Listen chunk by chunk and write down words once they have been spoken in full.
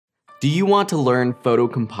Do you want to learn photo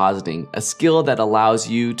compositing, a skill that allows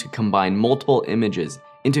you to combine multiple images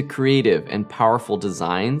into creative and powerful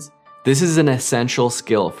designs? This is an essential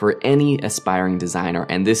skill for any aspiring designer,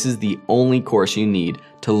 and this is the only course you need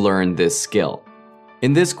to learn this skill.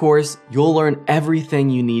 In this course, you'll learn everything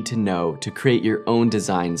you need to know to create your own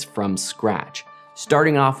designs from scratch,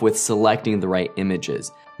 starting off with selecting the right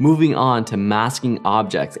images, moving on to masking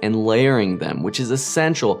objects and layering them, which is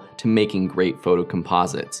essential to making great photo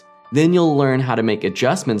composites. Then you'll learn how to make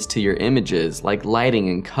adjustments to your images like lighting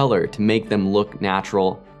and color to make them look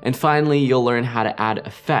natural. And finally, you'll learn how to add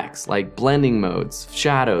effects like blending modes,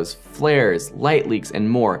 shadows, flares, light leaks, and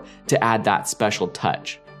more to add that special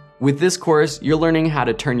touch. With this course, you're learning how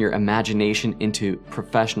to turn your imagination into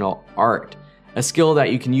professional art, a skill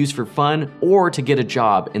that you can use for fun or to get a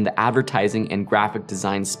job in the advertising and graphic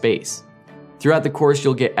design space. Throughout the course,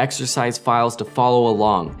 you'll get exercise files to follow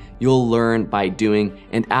along. You'll learn by doing,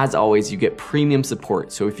 and as always, you get premium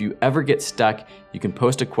support. So if you ever get stuck, you can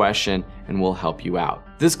post a question and we'll help you out.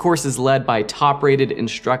 This course is led by top-rated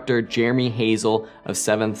instructor Jeremy Hazel of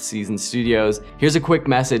 7th Season Studios. Here's a quick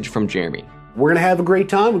message from Jeremy. We're gonna have a great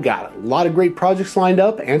time. We've got a lot of great projects lined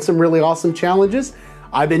up and some really awesome challenges.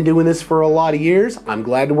 I've been doing this for a lot of years. I'm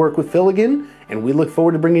glad to work with Phil again, and we look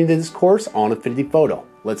forward to bringing you this course on Affinity Photo.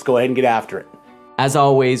 Let's go ahead and get after it. As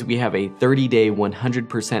always, we have a 30-day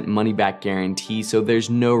 100% money-back guarantee, so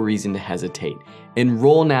there's no reason to hesitate.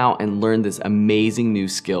 Enroll now and learn this amazing new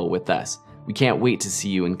skill with us. We can't wait to see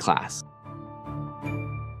you in class.